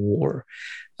avoiding a war.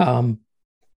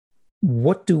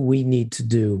 What do we need to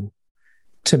do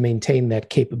to maintain that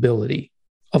capability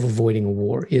of avoiding a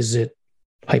war? Is it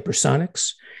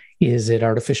hypersonics? Is it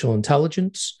artificial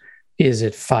intelligence? Is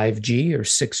it 5G or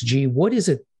 6G? What is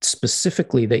it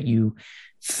specifically that you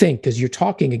think, because you're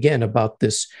talking again about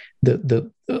this,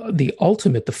 the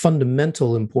ultimate, the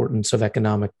fundamental importance of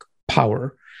economic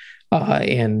power,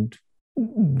 and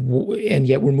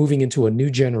yet we're moving into a new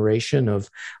generation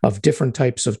of different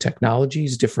types of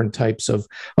technologies, different types of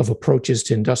approaches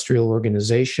to industrial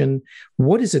organization.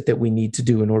 What is it that we need to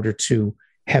do in order to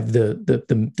have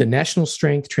the national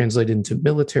strength translated into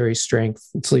military strength?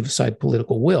 Let's leave aside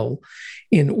political will,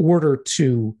 in order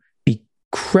to be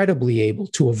credibly able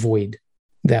to avoid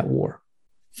that war.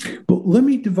 But let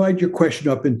me divide your question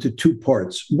up into two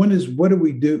parts. One is, what do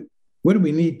we do? What do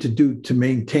we need to do to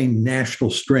maintain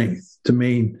national strength, to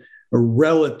maintain a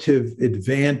relative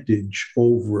advantage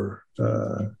over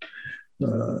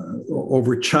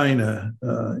China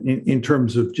in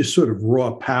terms of just sort of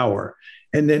raw power?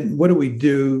 And then what do we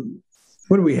do?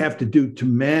 What do we have to do to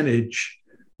manage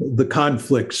the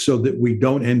conflicts so that we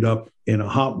don't end up in a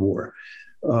hot war?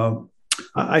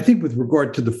 I think with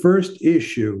regard to the first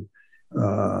issue,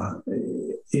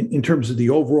 in terms of the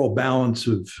overall balance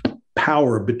of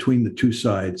power between the two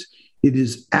sides, it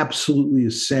is absolutely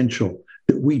essential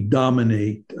that we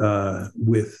dominate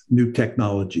with new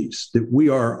technologies, that we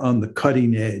are on the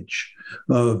cutting edge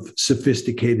of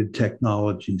sophisticated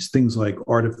technologies, things like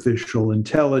artificial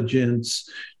intelligence,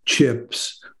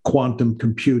 chips, quantum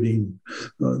computing,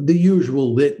 the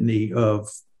usual litany of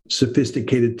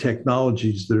sophisticated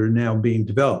technologies that are now being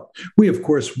developed. We, of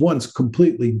course, once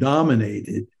completely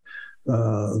dominated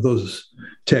those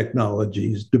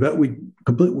technologies. We're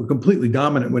completely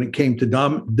dominant when it came to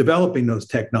developing those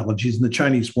technologies, and the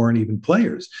Chinese weren't even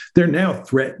players. They're now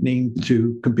threatening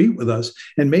to compete with us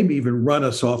and maybe even run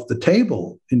us off the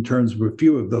table in terms of a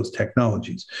few of those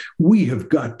technologies. We have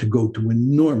got to go to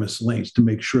enormous lengths to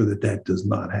make sure that that does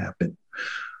not happen.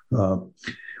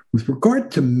 With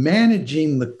regard to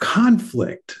managing the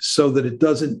conflict so that it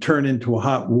doesn't turn into a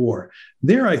hot war,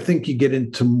 there I think you get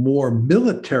into more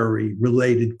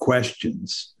military-related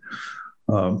questions.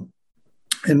 And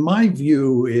my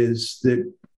view is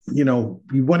that,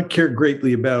 you want to care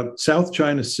greatly about South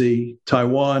China Sea,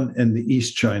 Taiwan, and the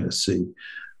East China Sea.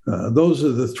 Those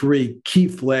are the three key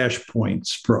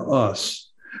flashpoints for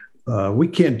us. We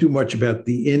can't do much about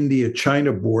the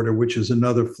India-China border, which is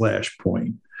another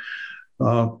flashpoint.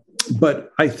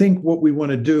 But I think what we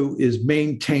want to do is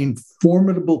maintain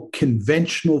formidable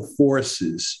conventional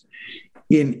forces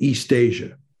in East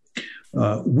Asia.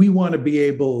 We want to be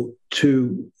able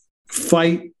to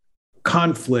fight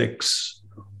conflicts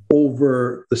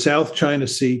over the South China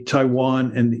Sea,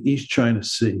 Taiwan, and the East China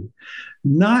Sea,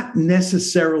 not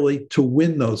necessarily to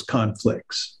win those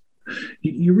conflicts.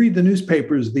 You read the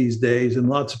newspapers these days, and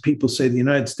lots of people say the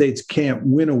United States can't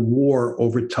win a war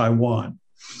over Taiwan.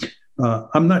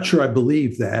 I'm not sure I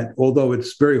believe that, although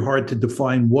it's very hard to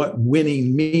define what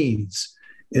winning means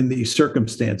in these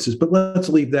circumstances. But let's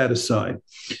leave that aside.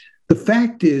 The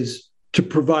fact is, to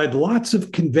provide lots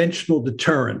of conventional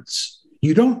deterrence,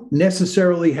 you don't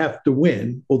necessarily have to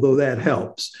win, although that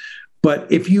helps.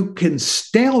 But if you can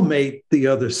stalemate the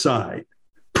other side,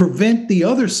 prevent the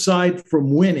other side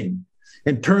from winning,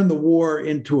 and turn the war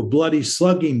into a bloody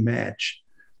slugging match,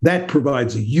 that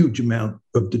provides a huge amount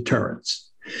of deterrence.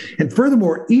 And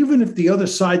furthermore, even if the other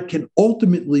side can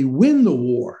ultimately win the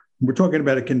war, we're talking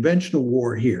about a conventional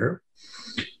war here,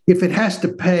 if it has to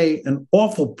pay an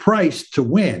awful price to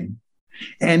win,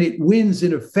 and it wins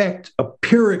in effect a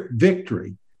Pyrrhic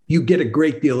victory, you get a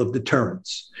great deal of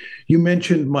deterrence. You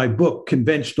mentioned my book,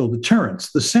 Conventional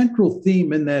Deterrence. The central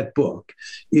theme in that book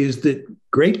is that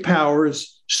great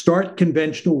powers start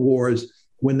conventional wars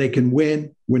when they can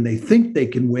win, when they think they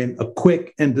can win a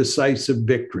quick and decisive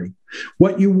victory.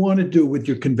 What you want to do with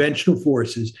your conventional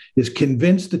forces is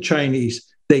convince the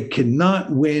Chinese they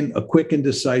cannot win a quick and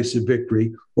decisive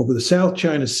victory over the South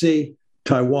China Sea,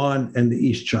 Taiwan, and the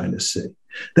East China Sea.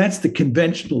 That's the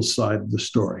conventional side of the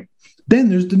story. Then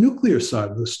there's the nuclear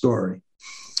side of the story.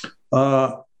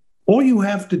 All you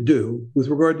have to do with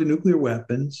regard to nuclear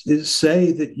weapons is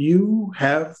say that you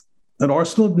have an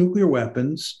arsenal of nuclear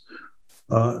weapons,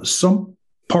 some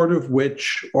part of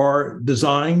which are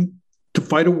designed to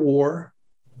fight a war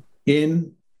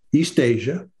in East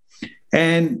Asia.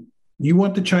 And you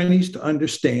want the Chinese to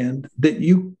understand that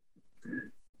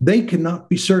they cannot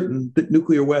be certain that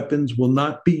nuclear weapons will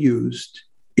not be used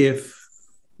if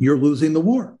you're losing the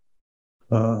war.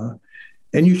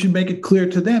 And you should make it clear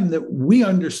to them that we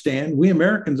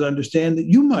Americans understand that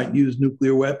you might use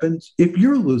nuclear weapons if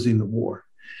you're losing the war.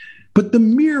 But the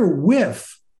mere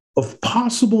whiff of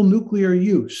possible nuclear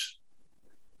use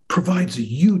provides a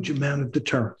huge amount of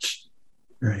deterrence,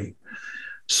 right?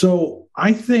 So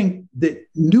I think that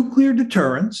nuclear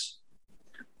deterrence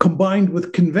combined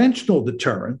with conventional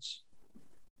deterrence,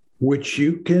 which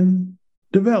you can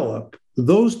develop,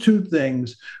 those two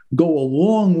things go a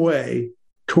long way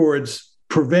towards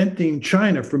preventing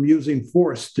China from using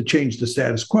force to change the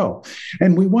status quo.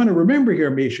 And we want to remember here,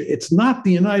 Misha, it's not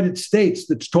the United States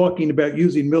that's talking about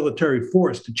using military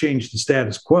force to change the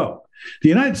status quo. The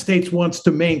United States wants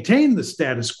to maintain the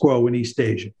status quo in East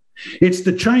Asia. It's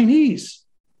the Chinese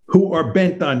who are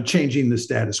bent on changing the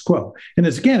status quo. And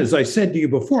as I said to you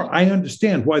before, I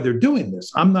understand why they're doing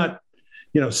this. I'm not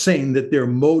saying that their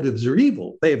motives are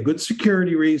evil. They have good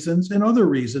security reasons and other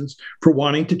reasons for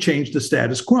wanting to change the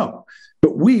status quo.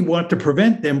 But we want to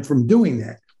prevent them from doing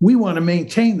that. We want to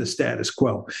maintain the status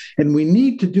quo. And we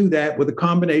need to do that with a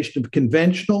combination of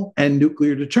conventional and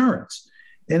nuclear deterrence.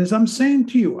 And as I'm saying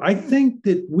to you, I think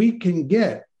that we can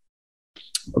get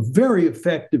a very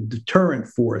effective deterrent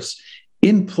force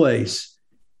in place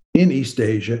in East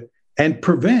Asia and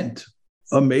prevent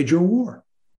a major war.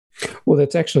 Well,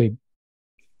 that's actually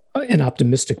an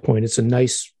optimistic point. It's a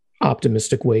nice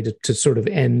optimistic way to sort of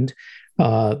end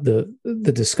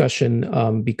the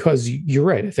discussion, because you're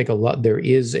right. I think there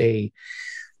is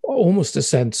almost a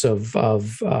sense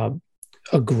of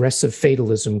aggressive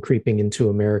fatalism creeping into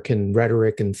American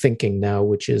rhetoric and thinking now,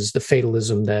 which is the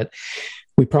fatalism that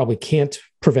we probably can't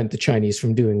prevent the Chinese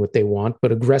from doing what they want,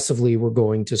 but aggressively we're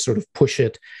going to sort of push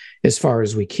it as far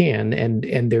as we can.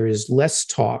 And there is less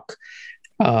talk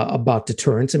about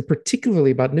deterrence, and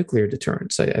particularly about nuclear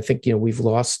deterrence. I think we've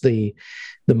lost the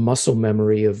muscle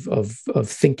memory of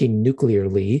thinking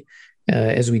nuclearly.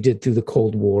 As we did through the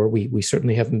Cold War, we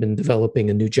certainly haven't been developing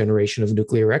a new generation of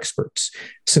nuclear experts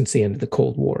since the end of the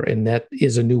Cold War, and that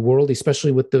is a new world,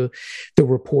 especially with the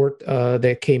report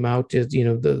that came out,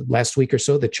 the last week or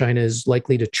so, that China is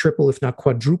likely to triple, if not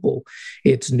quadruple,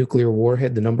 its nuclear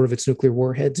warhead, the number of its nuclear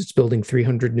warheads. It's building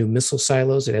 300 new missile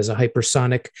silos. It has a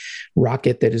hypersonic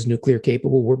rocket that is nuclear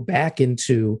capable. We're back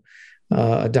into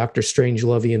a Dr.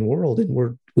 Strangelovian world,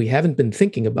 and we haven't been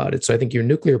thinking about it. So I think your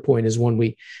nuclear point is one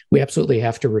we absolutely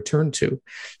have to return to.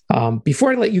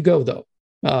 Before I let you go, though,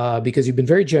 because you've been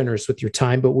very generous with your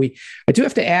time, but I do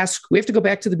have to ask, we have to go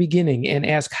back to the beginning and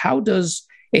ask, how does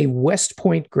a West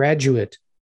Point graduate,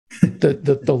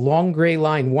 the long gray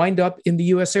line, wind up in the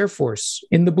U.S. Air Force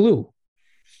in the blue?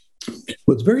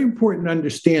 Well, it's very important to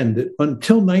understand that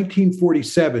until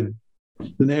 1947,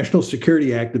 the National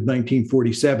Security Act of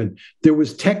 1947, there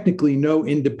was technically no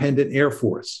independent Air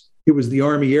Force. It was the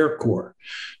Army Air Corps.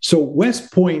 So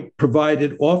West Point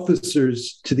provided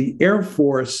officers to the Air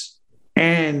Force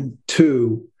and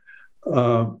to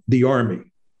the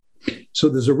Army. So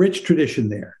there's a rich tradition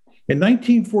there. In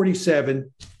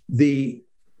 1947, the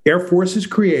Air Force is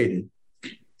created,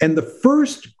 and the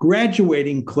first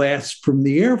graduating class from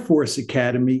the Air Force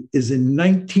Academy is in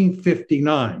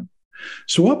 1959.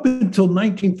 So up until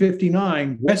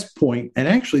 1959, West Point, and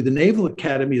actually the Naval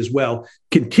Academy as well,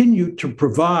 continued to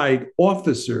provide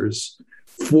officers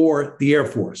for the Air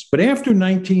Force. But after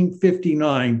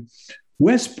 1959,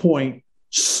 West Point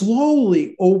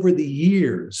slowly over the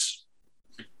years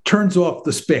turns off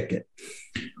the spigot.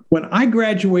 When I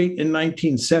graduate in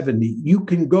 1970, you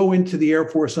can go into the Air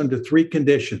Force under three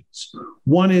conditions.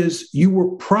 One is you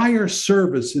were prior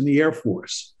service in the Air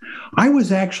Force. I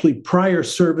was actually prior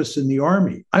service in the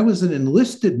Army. I was an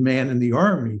enlisted man in the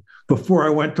Army before I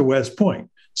went to West Point.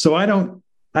 So I don't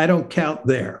count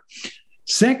there.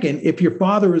 Second, if your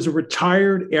father is a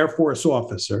retired Air Force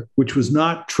officer, which was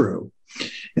not true.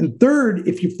 And third,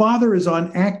 if your father is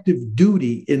on active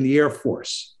duty in the Air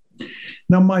Force.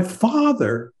 Now, my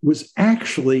father was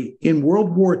actually in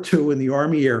World War II in the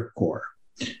Army Air Corps.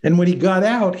 And when he got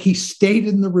out, he stayed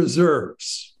in the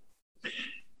reserves.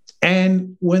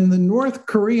 And when the North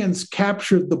Koreans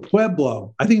captured the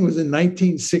Pueblo, I think it was in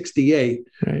 1968,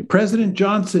 right, President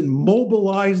Johnson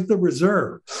mobilized the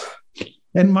reserves.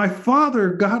 And my father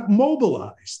got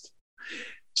mobilized.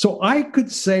 So I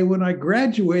could say when I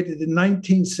graduated in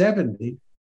 1970,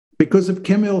 because of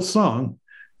Kim Il-sung,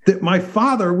 that my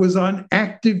father was on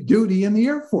active duty in the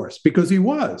Air Force, because he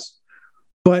was.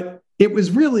 But it was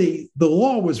really, the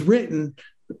law was written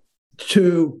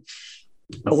to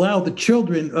allow the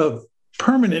children of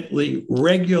permanently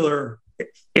regular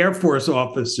Air Force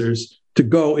officers to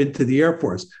go into the Air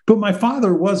Force. But my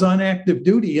father was on active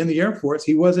duty in the Air Force.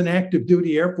 He was an active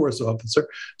duty Air Force officer.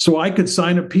 So I could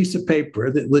sign a piece of paper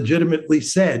that legitimately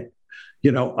said,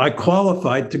 I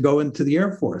qualified to go into the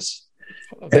Air Force.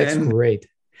 That's great.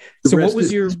 So what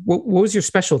was your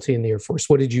specialty in the Air Force?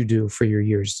 What did you do for your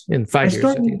years in 5 years?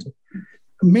 I think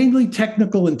mainly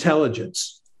technical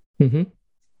intelligence. Mm-hmm.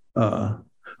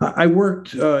 I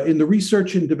worked in the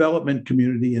research and development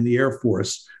community in the Air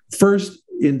Force, first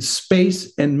in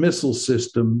space and missile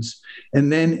systems,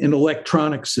 and then in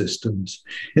electronic systems.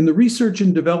 In the research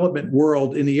and development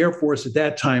world in the Air Force at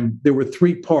that time, there were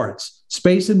three parts: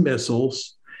 space and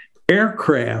missiles,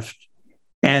 aircraft,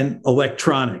 and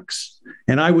electronics.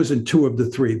 And I was in two of the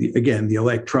three, the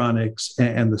electronics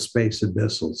and the space and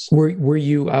missiles. Were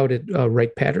you out at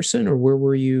Wright-Patterson, or where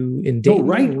were you in Dayton?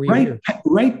 No,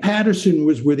 Wright-Patterson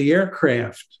was where the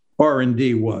aircraft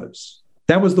R&D was.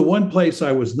 That was the one place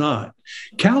I was not.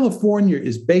 California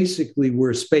is basically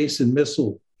where space and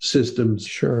missile systems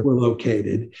were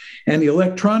located. And the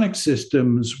electronic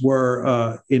systems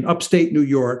were in upstate New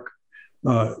York,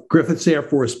 Griffiths Air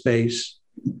Force Base,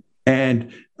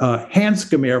 and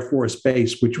Hanscom Air Force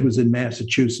Base, which was in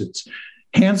Massachusetts.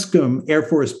 Hanscom Air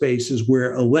Force Base is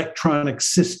where Electronic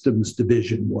Systems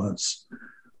Division was.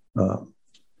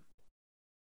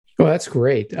 Well, that's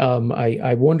great.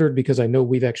 I wondered, because I know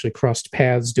we've actually crossed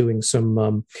paths doing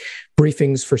some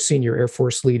briefings for senior Air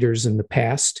Force leaders in the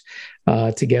past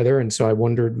together. And so I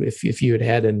wondered if you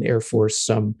had an Air Force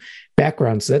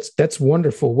background. So that's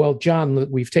wonderful. Well, John,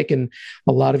 we've taken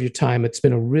a lot of your time. It's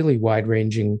been a really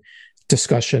wide-ranging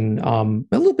discussion, a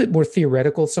little bit more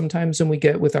theoretical sometimes than we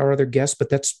get with our other guests, but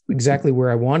that's exactly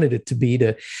where I wanted it to be,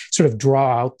 to sort of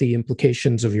draw out the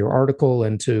implications of your article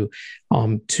and to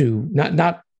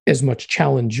not as much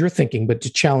challenge your thinking, but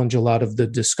to challenge a lot of the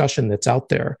discussion that's out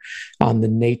there on the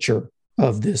nature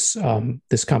of this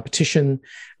competition,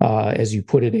 as you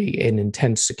put it, an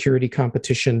intense security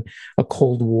competition, a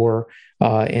Cold War,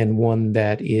 and one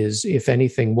that is, if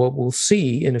anything, what we'll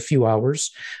see in a few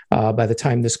hours. By the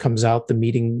time this comes out,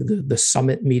 the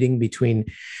summit meeting between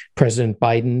President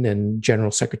Biden and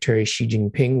General Secretary Xi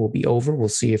Jinping will be over. We'll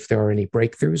see if there are any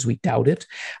breakthroughs. We doubt it,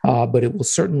 but it will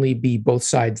certainly be both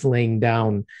sides laying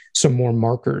down some more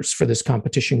markers for this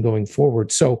competition going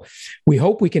forward. So we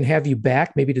hope we can have you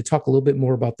back, maybe to talk a little bit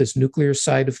more about this nuclear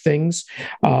side of things.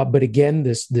 But again,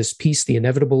 this piece, The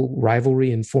Inevitable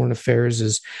Rivalry in Foreign Affairs,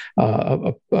 is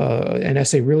an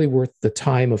essay really worth the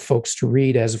time of folks to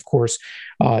read, as, of course,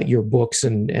 your books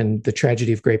and The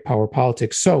Tragedy of Great Power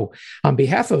Politics. So on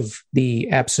behalf of the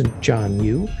absent John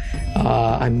Yoo,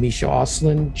 I'm Misha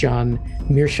Auslin, John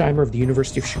Mearsheimer of the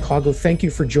University of Chicago. Thank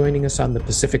you for joining us on the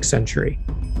Pacific Century.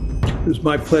 It was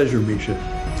my pleasure, Misha.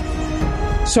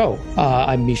 So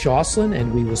I'm Misha Auslin,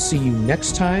 and we will see you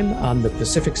next time on the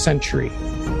Pacific Century.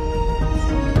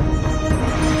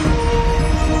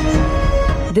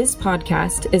 This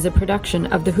podcast is a production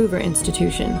of the Hoover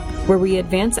Institution, where we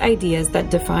advance ideas that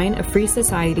define a free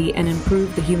society and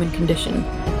improve the human condition.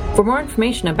 For more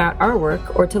information about our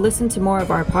work, or to listen to more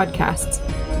of our podcasts,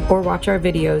 or watch our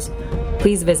videos,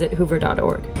 please visit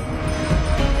hoover.org.